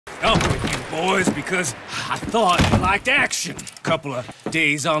up with you boys because I thought you liked action. Couple of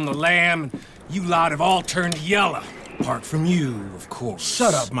days on the lam, and you lot have all turned yellow. Apart from you, of course.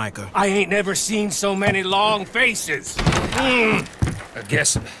 Shut up, Micah. I ain't never seen so many long faces. I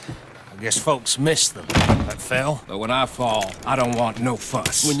guess folks miss them that fell. But when I fall, I don't want no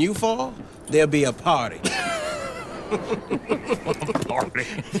fuss. When you fall, there'll be a party. Party?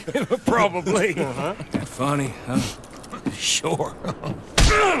 Probably. That funny, huh? Sure.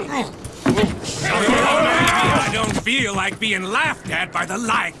 I don't feel like being laughed at by the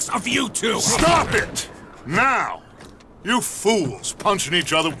likes of you two. Stop it! Now! You fools punching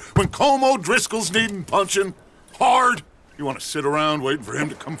each other when Colm O'Driscoll's needing punching hard. You want to sit around waiting for him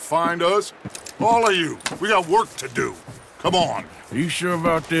to come find us? All of you, we got work to do. Come on. Are you sure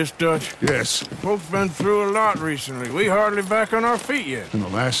about this, Dutch? Yes. Folks been through a lot recently. We hardly back on our feet yet. And the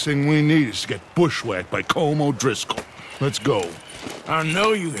last thing we need is to get bushwhacked by Colm O'Driscoll. Let's go. I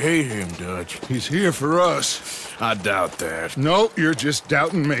know you hate him, Dutch. He's here for us. I doubt that. No, you're just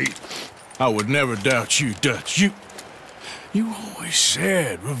doubting me. I would never doubt you, Dutch. You always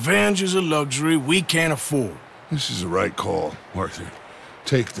said revenge is a luxury we can't afford. This is the right call, Arthur.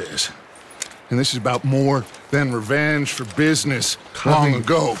 Take this. And this is about more than revenge for business long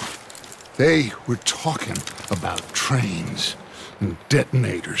ago. They were talking about trains and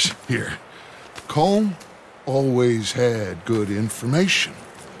detonators here. Colm always had good information.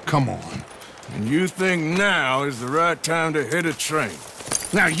 Come on. And you think now is the right time to hit a train?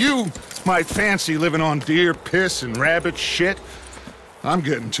 Now you might fancy living on deer piss and rabbit shit. I'm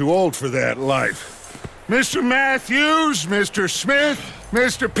getting too old for that life. Mr. Matthews, Mr. Smith,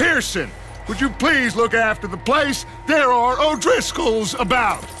 Mr. Pearson, would you please look after the place? There are O'Driscolls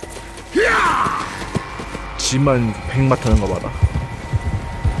about. Yeah! 지만 백마 타는 거 봐라.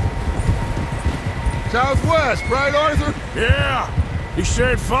 Southwest, right, Arthur? Yeah. He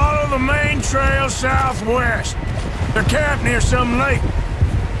said follow the main trail southwest. They're camped near some lake.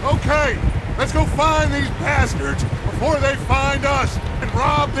 Okay, let's go find these bastards before they find us and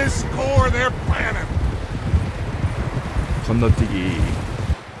rob this core they're planning. 건너뛰기.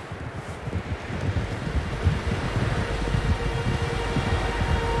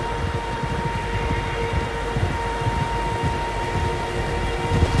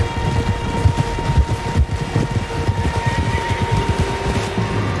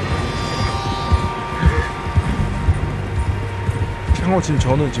 지금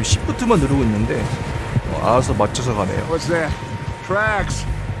저는 지금 시프트만 누르고 있는데 알아서 맞춰서 가네요. What's that? Tracks.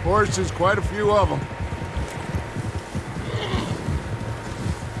 Horses, quite a few of them.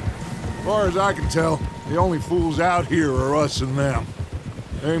 As far as I can tell, the only fools out here are us and them.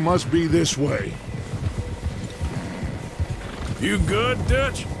 They must be this way. You good,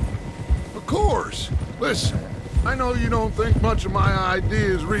 Dutch? Of course. Listen, I know you don't think much of my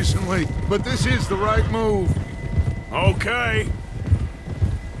ideas recently, but this is the right move. Okay.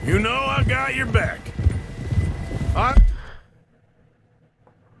 You know I got your back.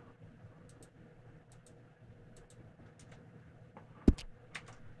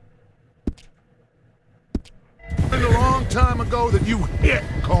 A long time ago that you hit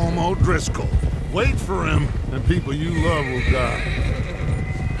Colm O'Driscoll. Wait for him, and people you love will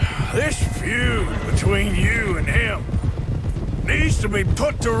die. This feud between you and him needs to be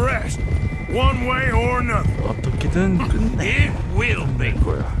put to rest, one way or another. 어떻게든 It will be.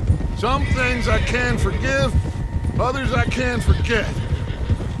 거야. Some things I can forgive, others I can't forget.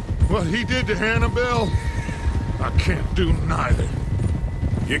 What he did to Hannibal, I can't do neither.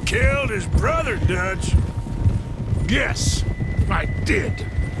 You killed his brother, Dutch. Yes, I did.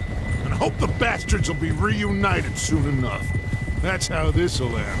 And I hope the bastards will be reunited soon enough. That's how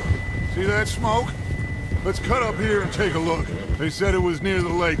this'll end. See that smoke? Let's cut up here and take a look. They said it was near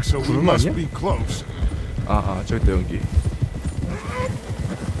the lake, so we must be close. 저기 있다 여기.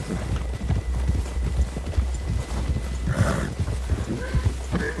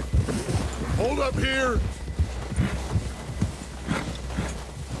 Hold up here.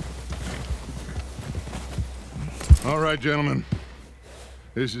 All right, gentlemen.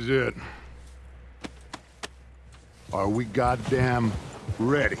 This is it. Are we goddamn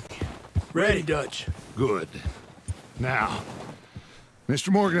ready? Ready, Dutch. Good. Now, Mr.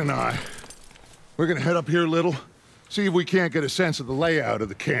 Morgan and I, we're gonna head up here a little, see if we can't get a sense of the layout of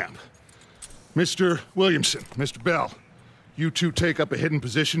the camp. Mr. Williamson, Mr. Bell, you two take up a hidden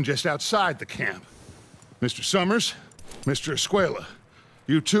position just outside the camp. Mr. Summers, Mr. Escuela,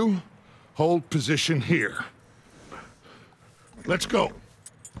 you two hold position here. Let's go.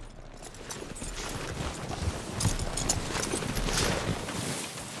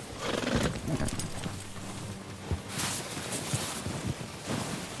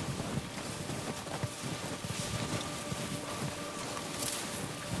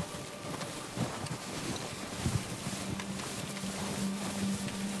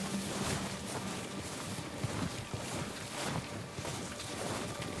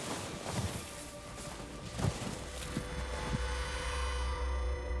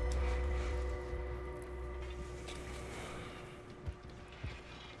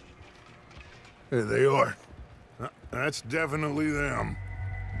 There they are. That's definitely them.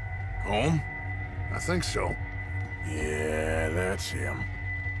 Home? I think so. Yeah, that's him.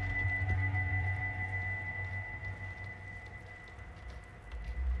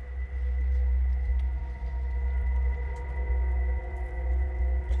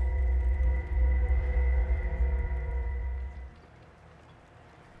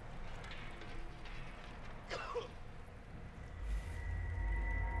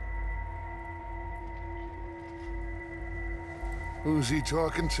 Who's he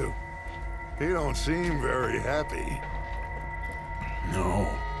talking to? He don't seem very happy. No.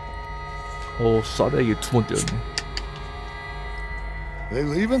 싸대기 두 번 때렸네. They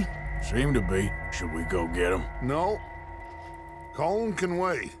leaving? Seem to be. Should we go get him? No. Colm can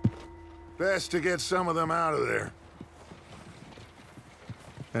wait. Best to get some of them out of there.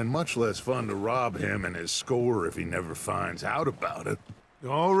 And much less fun to rob him and his score if he never finds out about it.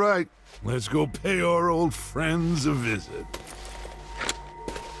 All right, let's go pay our old friends a visit.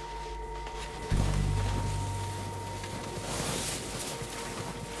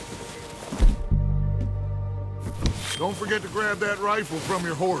 Don't forget to grab that rifle from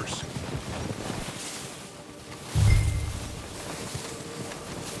your horse.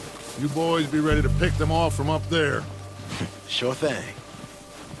 You boys be ready to pick them off from up there. Sure thing.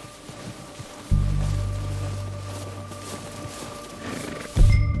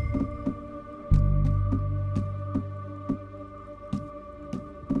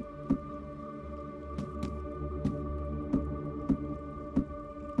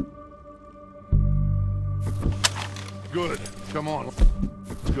 Good. Come on.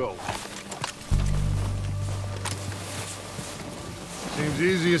 Let's go. Seems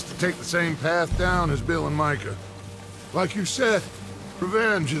easiest to take the same path down as Bill and Micah. Like you said,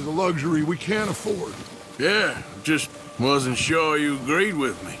 revenge is a luxury we can't afford. Yeah, just wasn't sure you agreed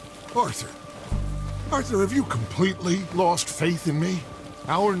with me. Arthur. Arthur, have you completely lost faith in me?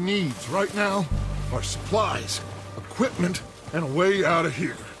 Our needs right now are supplies, equipment, and a way out of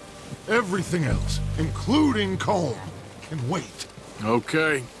here. Everything else, including Colm, can wait.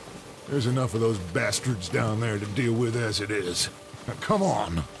 Okay. There's enough of those bastards down there to deal with as it is. Now, come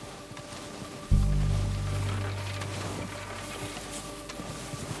on.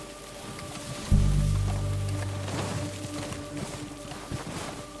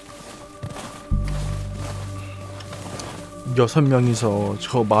 여섯 명이서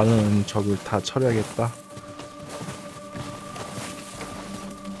저 많은 적을 다 처리하겠다.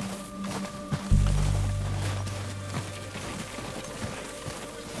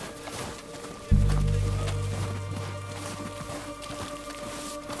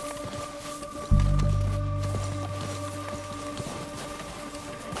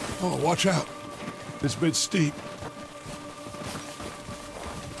 Oh, watch out. This bit's steep.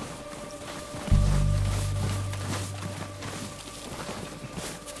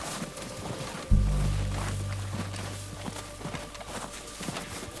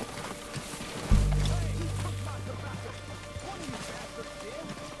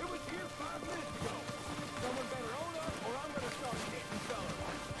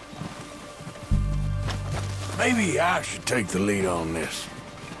 Maybe I should take the lead on this.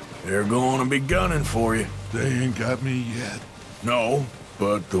 They're going to be gunning for you. They ain't got me yet. No,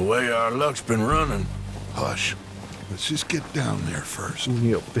 but the way our luck's been running... Hush. Let's just get down there first.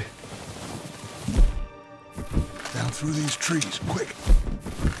 운이 없대. Down through these trees, quick.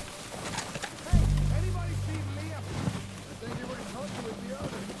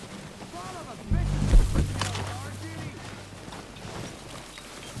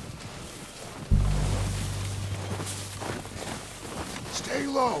 Stay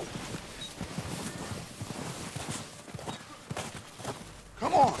low.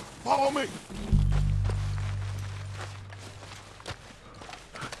 Come on, follow me.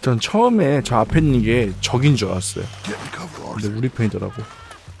 전 처음에 저 앞에 있는 게 적인 줄 알았어요. Get in cover, 근데 Arthur. 우리 편이더라고.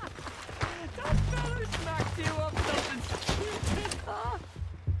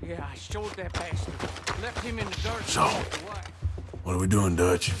 Yeah, I showed that bastard. Left him in the dirt. So, what are we doing,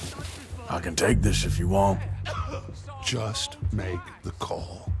 Dutch? I can take this if you want. Just make the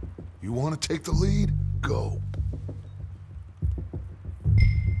call. You want to take the lead? Go.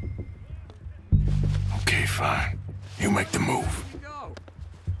 Okay, fine. You make the move. Go.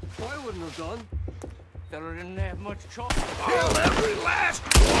 I wouldn't have done. Fella didn't have much choice. Kill every last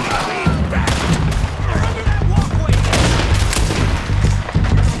Under that walkway!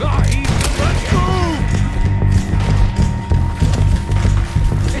 Let's move!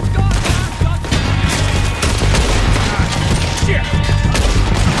 It's gone down, shit!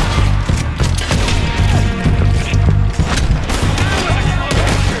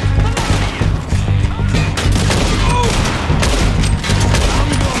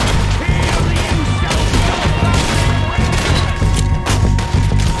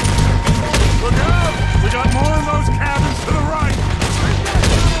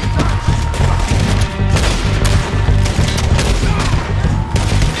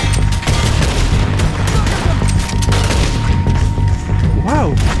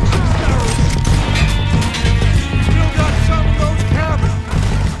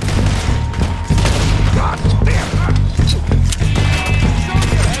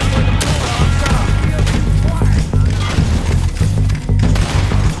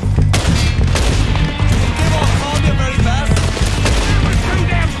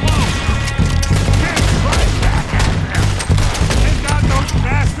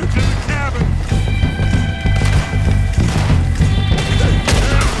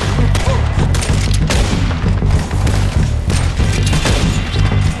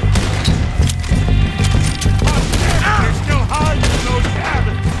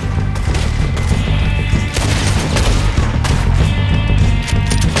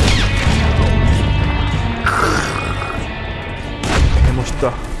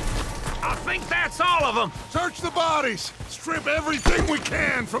 place. Strip everything we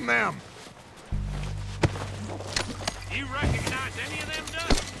can from them. You recognize any of them,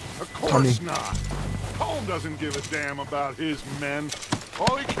 Dutch? Of course not. Colm doesn't give a damn about his men.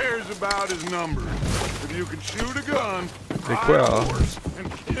 All he cares about is numbers. If you can shoot a gun, ride a horse,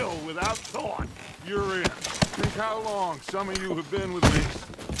 and kill without thought, you're in. Think how long some of you have been with me.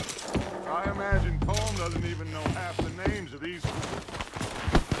 I imagine Colm doesn't even know half the names of these fools.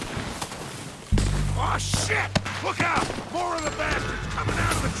 Oh, shit! Look out! More of the bastards coming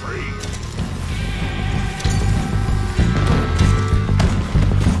out of the trees!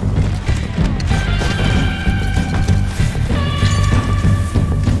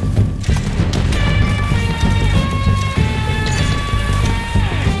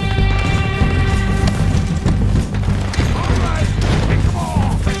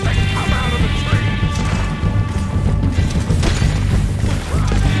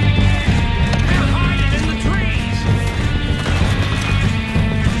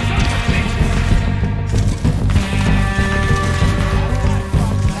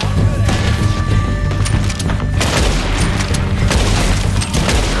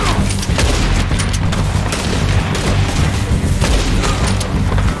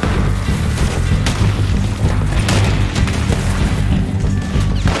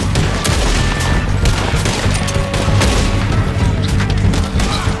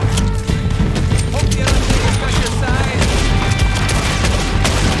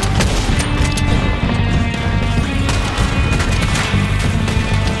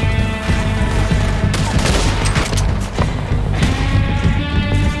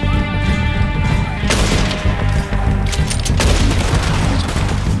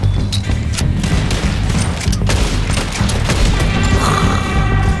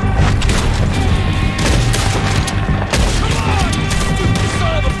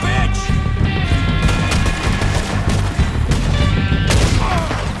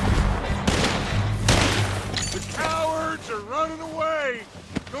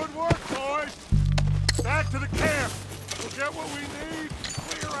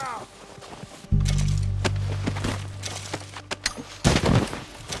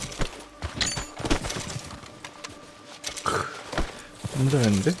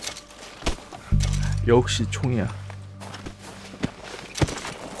 잘했는데? 역시 총이야.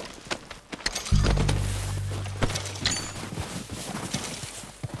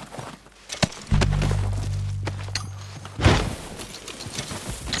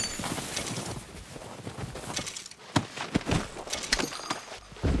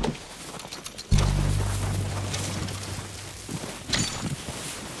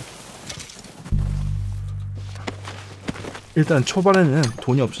 일단 초반에는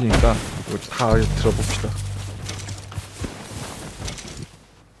돈이 없으니까 이거 다 들어봅시다.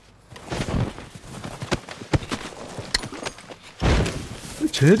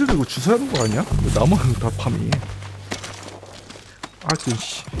 쟤네들 이거 주사하는 거 아니야? 왜 나만 다 밤이? 하여튼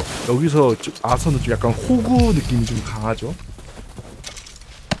씨, 여기서 좀 아서는 좀 약간 호구 느낌이 좀 강하죠.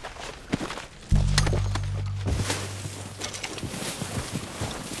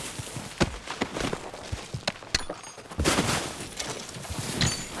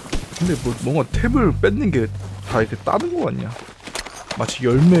 근데 뭐 뭔가 탭을 뺏는 게 다 이렇게 따는 거 같냐? 마치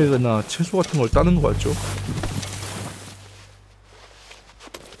열매나 채소 같은 걸 따는 거 같죠?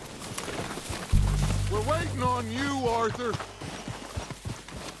 We're waiting on you, Arthur.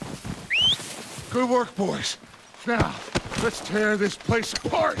 Good work, boys. Now, let's tear this place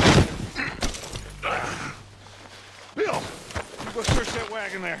apart. Bill, you go search that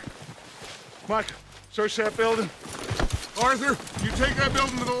wagon there. Mike, search that building. Arthur, you take that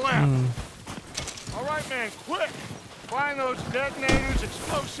building to the left. All right, man, quick. Find those detonators,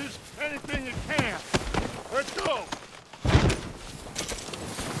 explosives, anything you can. Let's go.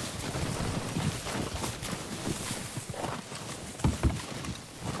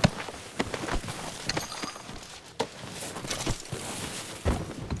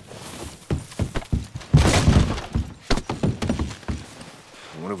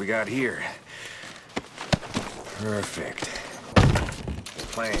 What have we got here? Perfect.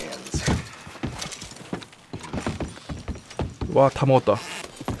 Plans. 와, 다 먹었다.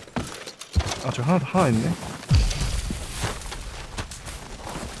 아, 저 하나 있네.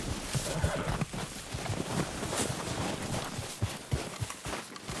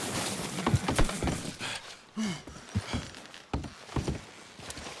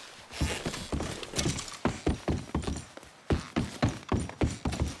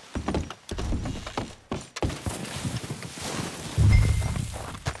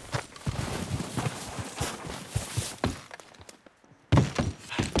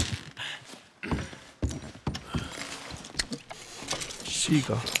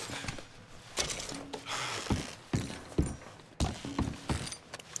 C가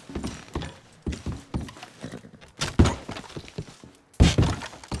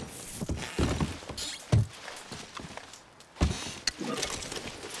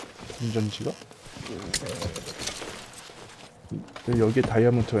운전지가? 여기에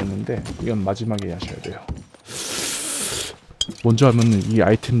다이아몬드가 있는데 이건 마지막에 하셔야 돼요. 먼저 하면은 이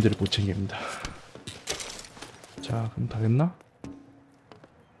아이템들을 못 챙깁니다. 자, 그럼 다 됐나?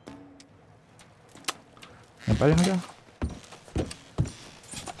 그냥 빨리 하자.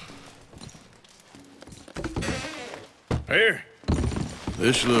 Here.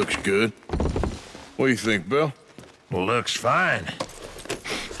 This looks good. What do you think, Bill? Looks fine.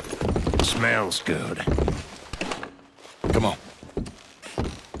 Smells good. Come on.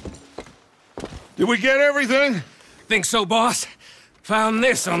 Did we get everything? Think so, boss? Found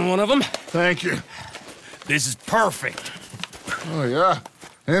this on one of them. Thank you. This is perfect. Oh, yeah?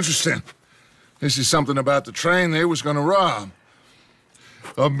 Interesting. This is something about the train they was gonna rob.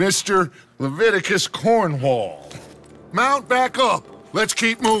 A Mr. Leviticus Cornwall. Mount back up. Let's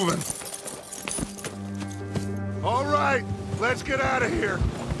keep moving. All right, let's get out of here.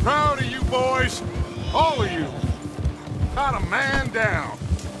 Proud of you boys. All of you. Got a man down.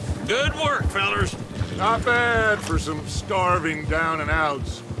 Good work, fellers. Not bad for some starving down and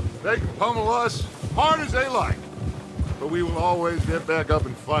outs. They can pummel us hard as they like. But we will always get back up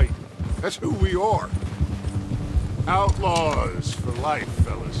and fight. That's who we are. Outlaws for life,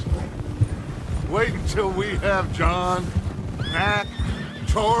 fellas. Wait until we have John, Matt,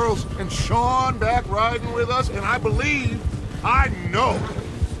 Charles, and Sean back riding with us, and I believe, I know,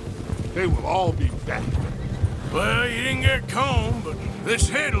 they will all be back. Well, you didn't get Combe, but this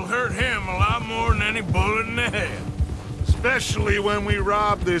hit'll hurt him a lot more than any bullet in the head. Especially when we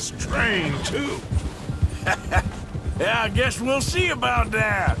rob this train, too. Yeah, I guess we'll see about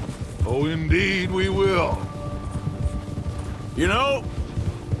that. Oh, indeed we will. You know,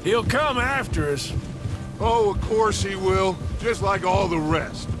 he'll come after us. Oh, of course he will, just like all the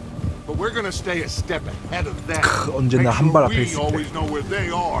rest. But we're gonna stay a step ahead of that. 언제나 Make 한 발 sure 앞에 we 있을 때. always know where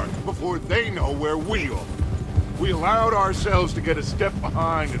they are before they know where we are. We allowed ourselves to get a step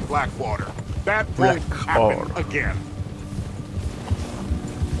behind in Blackwater. That won't happen again.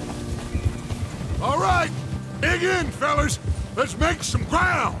 All right, dig in, fellas. Let's make some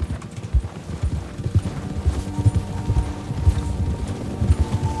ground.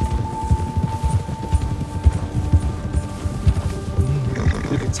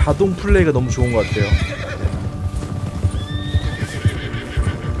 이렇게 자동 플레이가 너무 좋은 것 같아요.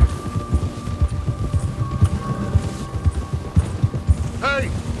 Hey,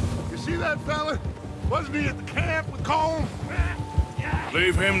 you see that fella? Wasn't he at the camp with Colm?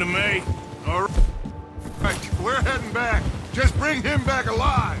 Leave him to me. All right, we're heading back. Just bring him back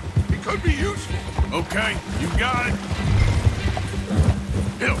alive. He could be useful. Okay, you got it.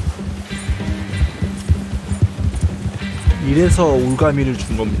 Hill. 이래서 올가미를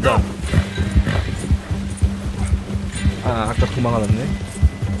준 겁니다. 아, 아까 도망가놨네.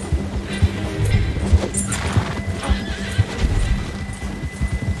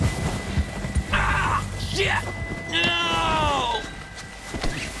 Shit! No!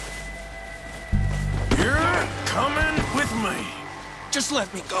 You're coming with me. Just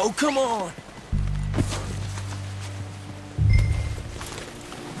let me go, come on.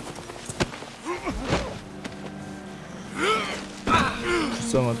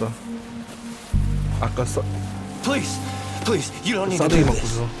 불쌍하다. 아까 Please, please, you don't need to 싸대기 do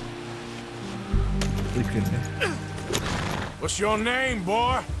this. 맞고서 이렇게 했네. What's your name,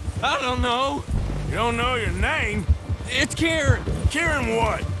 boy? I don't know. You don't know your name? It's Kieran. Kieran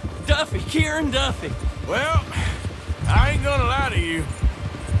what? Duffy, Kieran Duffy. Well, I ain't gonna lie to you.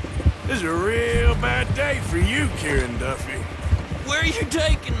 This is a real bad day for you, Kieran Duffy. Where are you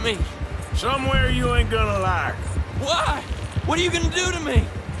taking me? Somewhere you ain't gonna like. Why? What are you gonna do to me?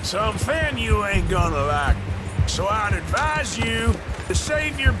 Something you ain't gonna like. So I'd advise you to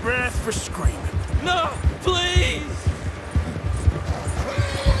save your breath for screaming. No, please.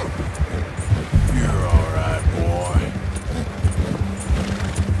 You're all right, boy.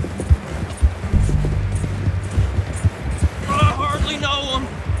 I hardly know him.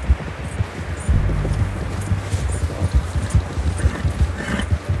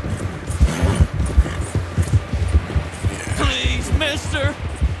 Please, mister.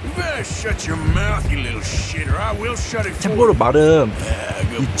 You better shut your mouth, you little shitter. I will shut it for 참고로 you. 말은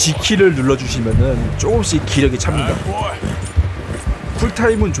good 이 G키를 눌러주시면은 조금씩 기력이 찹니다. boy.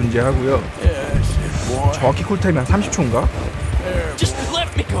 쿨타임은 존재하고요. Yes, boy. 정확히 쿨타임이 한 30초인가? Just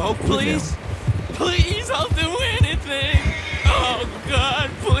let me go, please. Please, I'll do anything. Oh, God.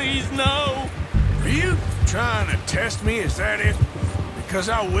 trying to test me? Is that it? Because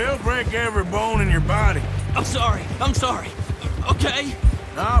I will break every bone in your body. I'm sorry. Okay?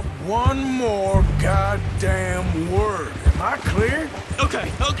 Not one more goddamn word. Am I clear?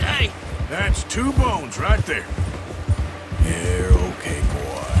 Okay. That's 2 bones right there. You're okay, boy.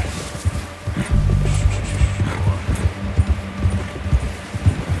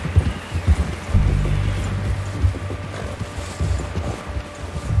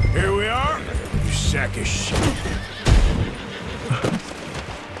 Here we are, you sack of shit.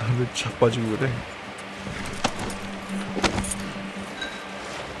 왜 자빠지고 그래?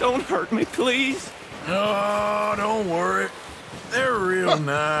 Don't hurt me, please. Oh, don't worry. They're real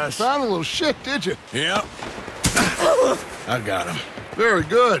nice. Found a little shit, did you? Yep. I got him. Very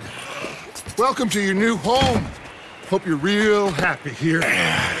good. Welcome to your new home. Hope you're real happy here.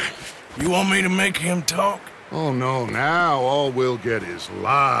 You want me to make him talk? Oh, no, now all we'll get is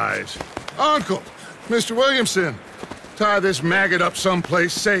lies. Uncle, Mr. Williamson, tie this maggot up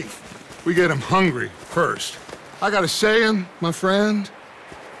someplace safe. We get him hungry first. I got a saying, my friend.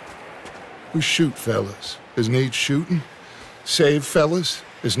 We shoot fellas as need shooting, save fellas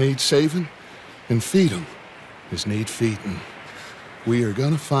as need saving, and feed 'em as need feeding. We are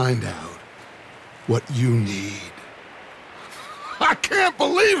gonna find out what you need. I can't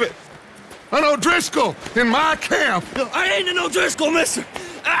believe it! An O'Driscoll in my camp! I ain't an O'Driscoll, mister.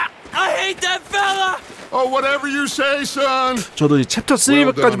 I hate that fella. Oh, whatever you say, son. 저도 이 챕터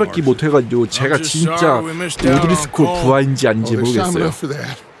 3까지밖에 못해가지고 제가 진짜 오드리스콜 부하인지 아닌지 Oh, there's time 모르겠어요. enough for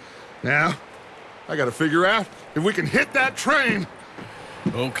that. Now, I gotta figure out if we can hit that train.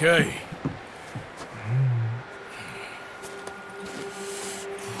 Okay.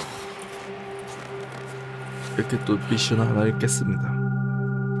 이렇게 또 미션 하나 읽겠습니다.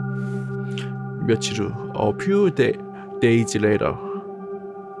 며칠 후, a few days later.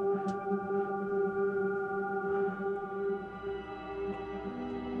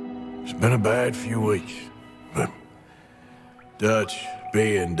 It's been a bad few weeks, but Dutch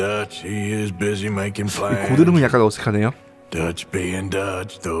being Dutch, he is busy making plans. 고드름은 약간 어색하네요. Dutch being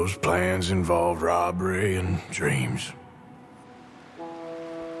Dutch, those plans involve robbery and dreams.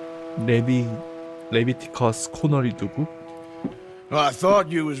 레비티커스 코너리 누구? Well, I thought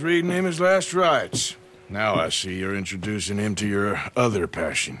you was reading him his last rites. Now I see you're introducing him to your other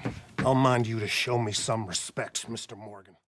passion. I'll mind you to show me some respect, Mr. Morgan.